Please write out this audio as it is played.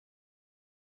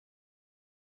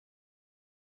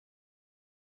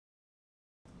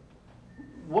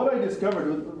what I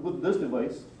discovered with this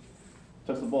device,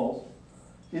 test the balls,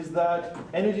 is that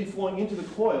energy flowing into the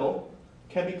coil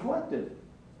can be collected.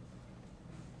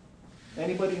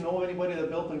 Anybody know anybody that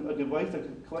built a device that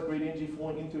could collect radiant energy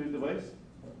flowing into a device?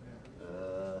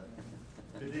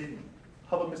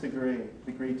 How about Mr. Gray,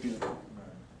 the Gray tube?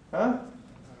 Huh?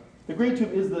 The Gray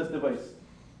tube is this device.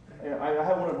 I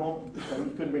have one at home. I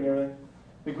couldn't bring everything.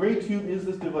 The Gray tube is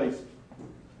this device.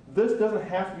 This doesn't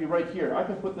have to be right here. I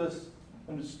can put this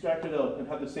and distract it out and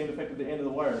have the same effect at the end of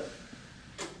the wire.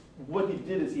 What he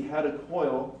did is he had a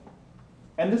coil,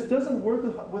 and this doesn't work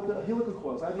with the helical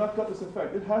coils. I've not got this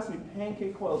effect. It has to be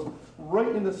pancake coils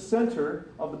right in the center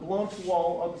of the blanche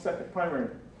wall of the second primary.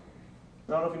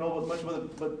 I don't know if you know much about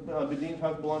it, but Bedeen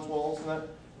has blanche walls and that.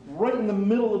 Right in the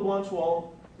middle of the blanche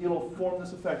wall, it'll form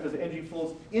this effect as the energy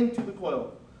flows into the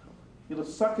coil. It'll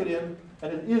suck it in,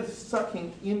 and it is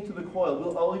sucking into the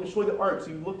coil. I'll even show you the arc. So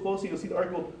you look closely, you'll see the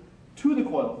arc go to the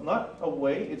coil, not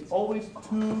away. It's always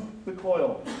to the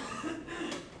coil.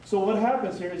 So what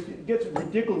happens here is it gets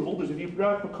ridiculous voltage. If you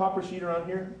grab a copper sheet around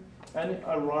here, and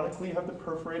ironically you have to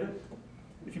perforate it.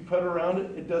 If you put it around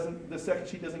it, it doesn't. The second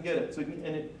sheet doesn't get it. So and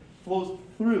it flows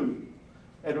through.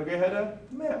 And we're going to have a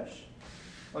mesh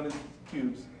on the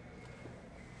cubes.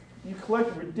 You collect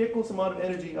a ridiculous amount of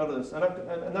energy out of this. And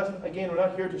that's, again, we're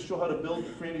not here to show how to build a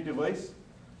free energy device.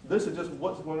 This is just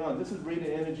what's going on. This is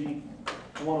radiant energy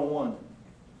 101.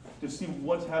 To see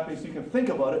what's happening so you can think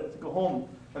about it, to go home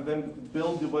and then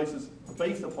build devices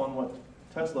based upon what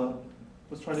Tesla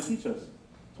was trying to teach us.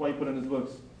 That's why he put it in his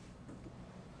books.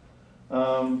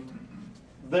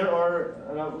 There are,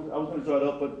 and I was going to draw it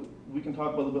up, but we can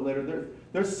talk about it a little bit later.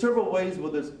 There's several ways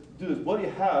with this. Do this. What you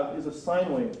have is a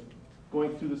sine wave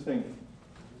going through this thing.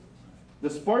 The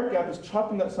spark gap is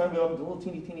chopping that sine wave up into little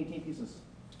teeny pieces.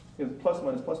 It's plus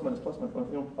minus, plus minus, plus minus,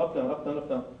 you know, up down, up down, up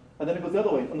down, and then it goes the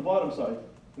other way from the bottom side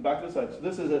and back to this side. So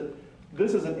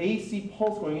this is an AC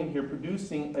pulse going in here,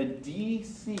 producing a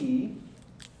DC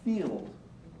field,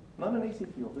 not an AC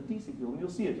field, a DC field. And you'll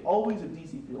see it's always a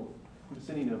DC field in the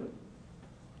vicinity of it.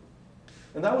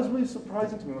 And that was really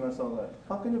surprising to me when I saw that.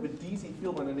 How can you have a DC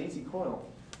field on an AC coil?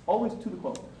 Always to the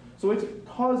coil. So it's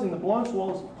causing the blanche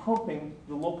wall is pumping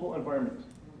the local environment.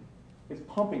 It's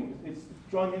pumping. It's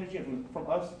drawing energy from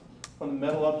us, from the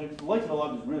metal objects. The light metal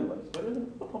object is really light, but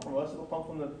it'll pump from us. It'll pump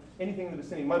from anything in the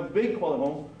vicinity. My big coil at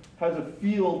home has a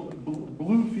field,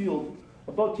 blue field,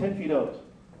 about 10 feet out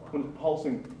when it's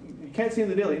pulsing. You can't see in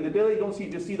the daily. In the daily, you don't see.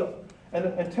 You just see the.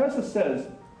 And Tesla says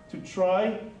to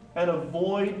try and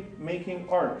avoid making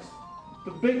arcs.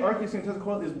 The big arc you see in Tesla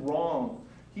coil is wrong.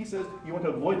 He says you want to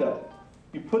avoid that.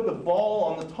 You put the ball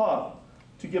on the top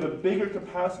to give a bigger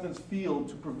capacitance field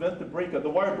to prevent the breakout. The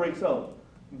wire breaks out.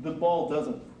 The ball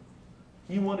doesn't.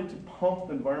 He wanted to pump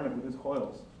the environment with his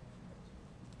coils.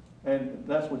 And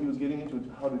that's what he was getting into,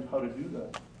 how to do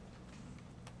that.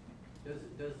 Does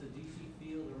the DC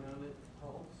field around it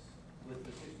pulse with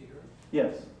the 60 hertz?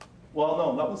 Yes. Well,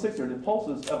 no, not with 60 hertz. It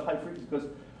pulses at high frequency because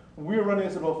we're running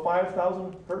this at about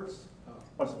 5,000 hertz.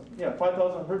 Oh. Yeah,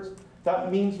 5,000 hertz.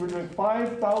 That means we're doing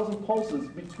 5,000 pulses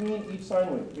between each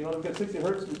sine wave. You know, we've got 60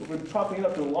 hertz, we're chopping it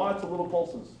up to lots of little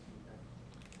pulses.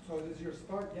 So does your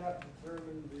spark gap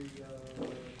determine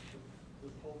the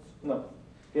pulse? No,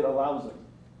 it allows it.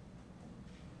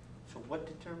 So what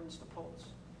determines the pulse?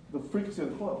 The frequency of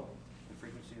the coil. The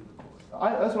frequency of the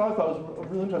coil. That's what I thought was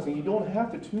really interesting. You don't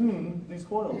have to tune these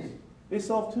coils. They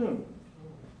self-tune.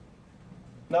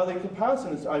 Now the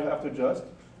capacitance I have to adjust.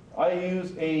 I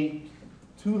use a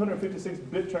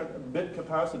 256-bit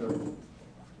capacitor,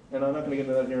 and I'm not going to get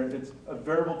into that here. It's a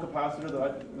variable capacitor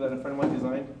that a friend of mine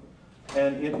designed,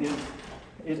 and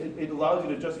it allows you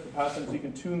to adjust the capacitance so you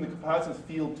can tune the capacitance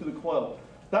field to the coil.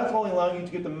 That's only allowing you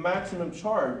to get the maximum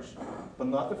charge, but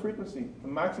not the frequency. The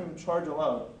maximum charge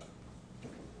allowed.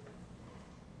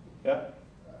 Yeah?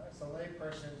 As a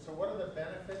layperson, so what are the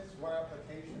benefits? What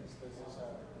applications does this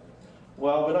have?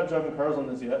 Well, we're not driving cars on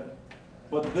this yet.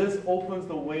 But this opens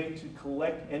the way to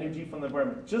collect energy from the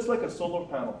environment, just like a solar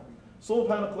panel. Solar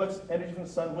panel collects energy from the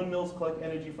sun. Windmills collect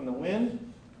energy from the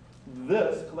wind.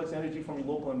 This collects energy from your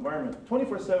local environment.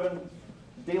 24/7,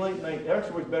 daylight, night. It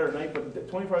actually works better at night, but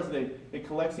 24 hours a day, it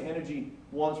collects the energy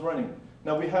while it's running.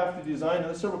 Now we have to design, and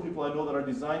there's several people I know that are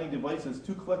designing devices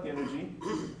to collect the energy.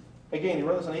 Again, you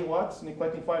run this on 8 watts, and you're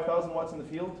collecting 5,000 watts in the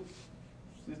field.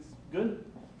 It's good.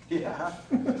 Yeah.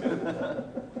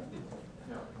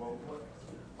 Well,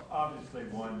 obviously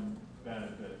one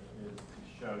benefit is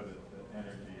to show that the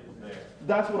energy is there.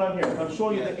 That's what I'm here. I'm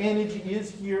showing you the energy is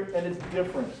here and it's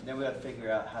different. Then we got to figure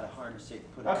out how to harness it.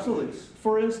 Put Absolutely. It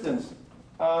For instance,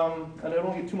 and I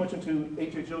don't get too much into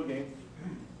HHO game,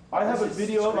 I have a This is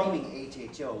video on, screaming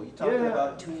HHO. You talking Yeah.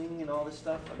 about tuning and all this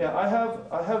stuff? yeah, I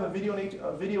have a video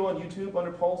on YouTube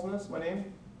under Palsness, my name.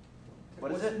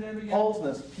 What is it?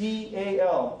 Palsness,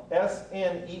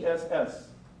 Palsness.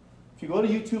 If you go to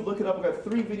YouTube, look it up, I've got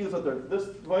 3 videos out there. This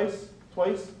device,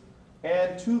 twice,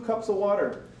 and 2 cups of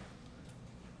water.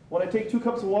 When I take 2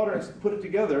 cups of water and put it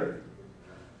together,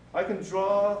 I can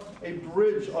draw a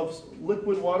bridge of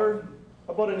liquid water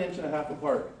about 1.5 inches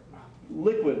apart.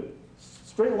 Liquid,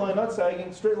 straight line, not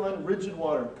sagging, straight line, rigid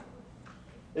water.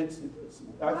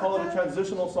 I call it a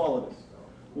transitional solid.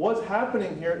 What's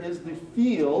happening here is the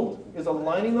field is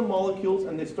aligning the molecules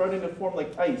and they're starting to form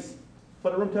like ice,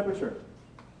 but at room temperature.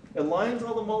 It lines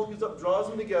all the molecules up, draws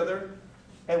them together,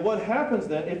 and what happens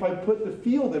then, if I put the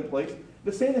field in place,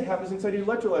 the same thing happens inside your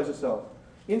electrolyzer cell.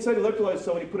 Inside the electrolyzer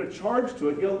cell, when you put a charge to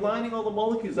it, you're aligning all the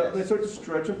molecules up and they start to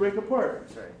stretch and break apart.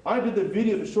 That's right. I did the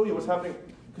video to show you what's happening,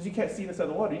 because you can't see inside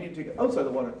the water, you need to take it outside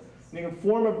the water. And you can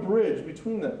form a bridge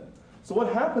between them. So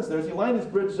what happens there is you line these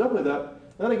bridges up like that, and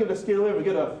then I give it a scale wave and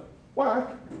get a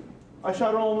whack. I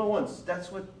shot it all in at once.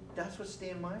 That's what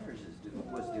Stan Myers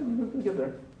was doing. We'll get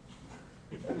there.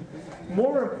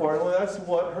 More importantly, that's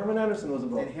what Herman Anderson was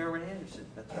about. And Hairpin Anderson,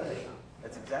 that's right.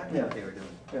 That's exactly what Yeah. they were doing.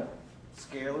 Yeah.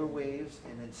 Scalar waves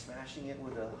and then smashing it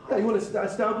with a Yeah, you want to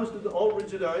establish that they're all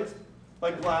rigidized,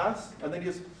 like glass, and then you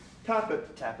just tap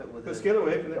it, tap it with the a. scalar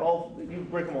wave, and you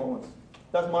break them all at once.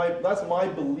 That's my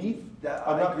belief. That,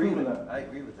 I'm I not agree proving with that. I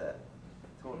agree with that.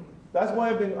 Totally. That's why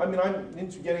I'm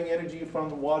into getting energy from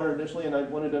the water initially, and I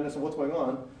wanted to understand what's going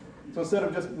on. So instead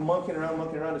of just monkeying around,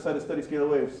 I decided to study scalar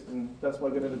waves, and that's why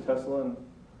I got into Tesla and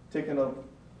taking a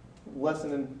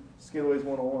lesson in scalar waves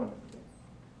 101.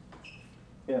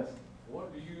 Yes. What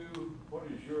is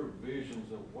your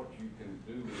visions of what you can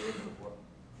do with it,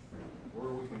 or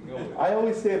where we can go with it? I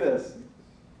always say this.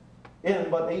 In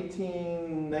about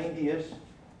 1890-ish,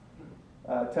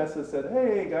 Tesla said,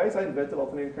 "Hey guys, I invented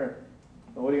alternating current.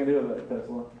 Well, what are you gonna do with that,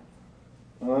 Tesla?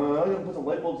 I'm gonna put some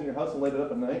light bulbs in your house and light it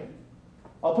up at night.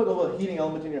 I'll put a little heating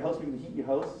element in your house so you can heat your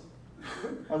house.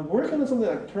 I'm working on something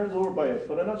that turns over by it,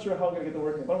 but I'm not sure how I'm gonna get it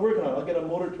working. But I'm working on it. I'll get a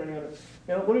motor turning on it.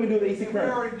 You know, what are we gonna do with AC We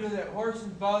current? already do that, horse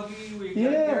and buggy, we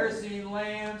got Yeah. kerosene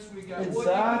lamps, we got,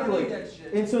 Exactly. we don't need that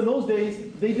shit. And so in those days,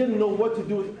 they didn't know what to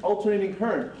do with alternating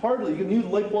current. Hardly. You can use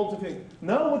light bulbs and things.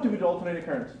 Now what do we do with alternating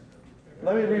current?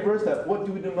 Let me reverse that. What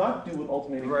do we do not do with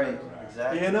alternating Right, current?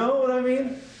 exactly. You know what I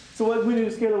mean? So what do we do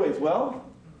with scalar waves? Well,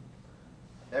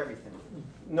 Everything.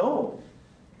 no.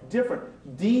 Different.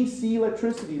 DC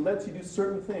electricity lets you do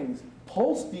certain things.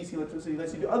 Pulse DC electricity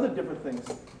lets you do other different things.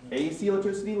 AC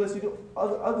electricity lets you do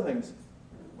other things.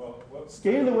 Well,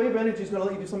 Scalar wave energy is going to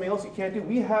let you do something else you can't do.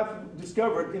 We have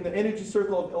discovered in the energy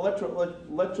circle of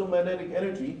electromagnetic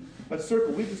energy, a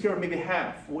circle, we've discovered maybe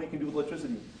half what you can do with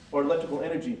electricity or electrical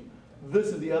energy. This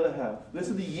is the other half. This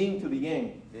is the yin to the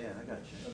yang. Yeah, I got you.